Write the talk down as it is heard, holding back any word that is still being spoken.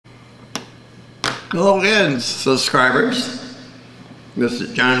Hello again, subscribers. This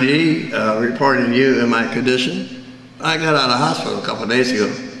is John D. Reporting to you in my condition. I got out of the hospital a couple of days ago.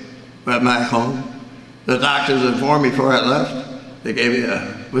 Went back home. The doctors informed me before I left. They gave me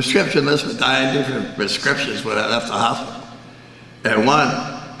a prescription list with 9 different prescriptions when I left the hospital. And one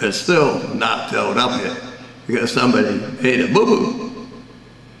is still not filled up yet because somebody made a boo-boo.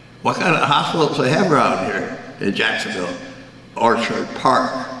 What kind of hospitals they have around here in Jacksonville? Orchard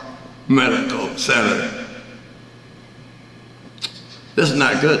Park Medical Center. This is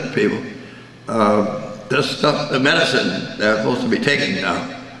not good, people. This stuff, the medicine they're supposed to be taking now,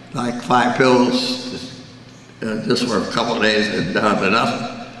 like 5 pills, just for a couple of days and down to nothing.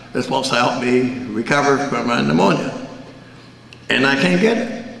 It's supposed to help me recover from my pneumonia. And I can't get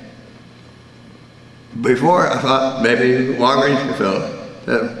it. Before I thought maybe Walgreens could fill it.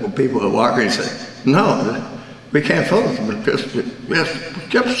 That people at Walgreens say, no, we can't fill it with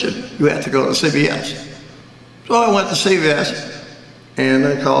prescription. You have to go to CVS. So I went to CVS and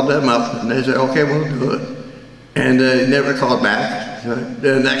I called them up and they said, okay, we'll do it. And they never called back.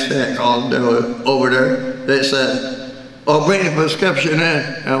 The next day I called, they were over there. They said, oh, bring the prescription in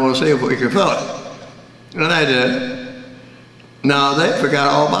and we'll see if we can fill it. And I did. Now they forgot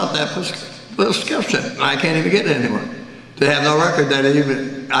all about that prescription. I can't even get it anymore. They have no record that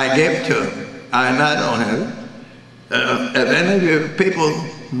I gave it to them. I don't have it. If any of you people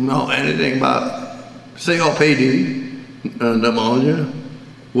know anything about COPD, pneumonia,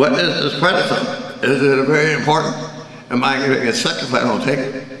 what is this prednisone? Is it very important? Am I going to get sick if I don't take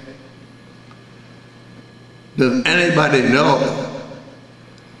it? Does anybody know?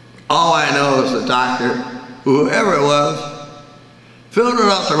 All I know is the doctor, whoever it was, filled it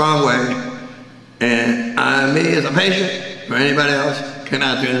up the wrong way, and me as a patient or anybody else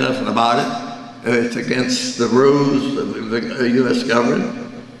cannot do nothing about it. It's against the rules of the U.S.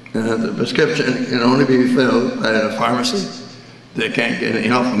 government. The prescription can only be filled by the pharmacy. They can't get any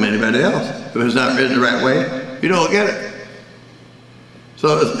help from anybody else. If it's not written the right way, you don't get it.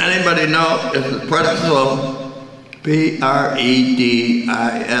 So does anybody know if it's prednisone, P-R-E-D-I-S-O-N-E,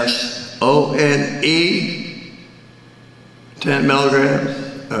 10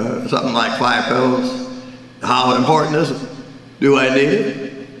 milligrams, something like 5 pills, how important is it? Do I need it?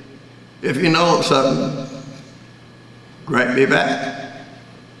 If you know something, write me back.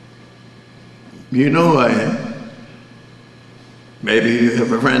 You know who I am. Maybe you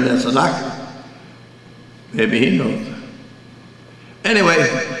have a friend that's a doctor. Maybe he knows. Anyway,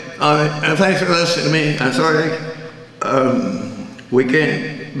 and thanks for listening to me. I'm sorry we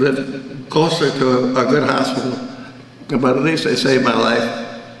can't live closer to a good hospital, but at least they saved my life.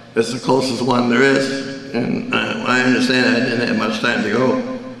 It's the closest one there is, and I understand I didn't have much time to go.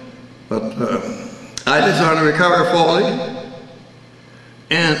 But I just want to recover fully.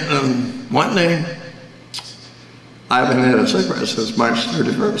 And one thing, I haven't had a cigarette since March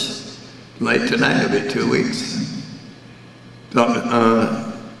 31st. Late tonight, it'll be 2 weeks. So,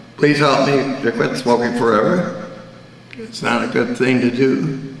 please help me to quit smoking forever. It's not a good thing to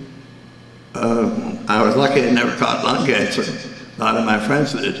do. I was lucky I never caught lung cancer. A lot of my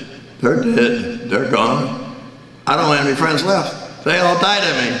friends did. They're dead, they're gone. I don't have any friends left. They all died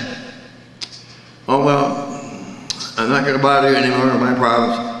of me. Oh well, I'm not going to bother you anymore with my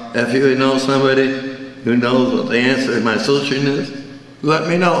problems. If you know somebody who knows what the answer to my solution is, let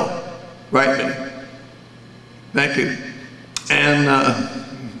me know. Write me. Thank you. And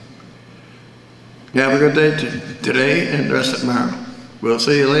have a good day today and the rest of tomorrow. We'll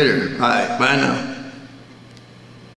see you later. Bye. Bye now.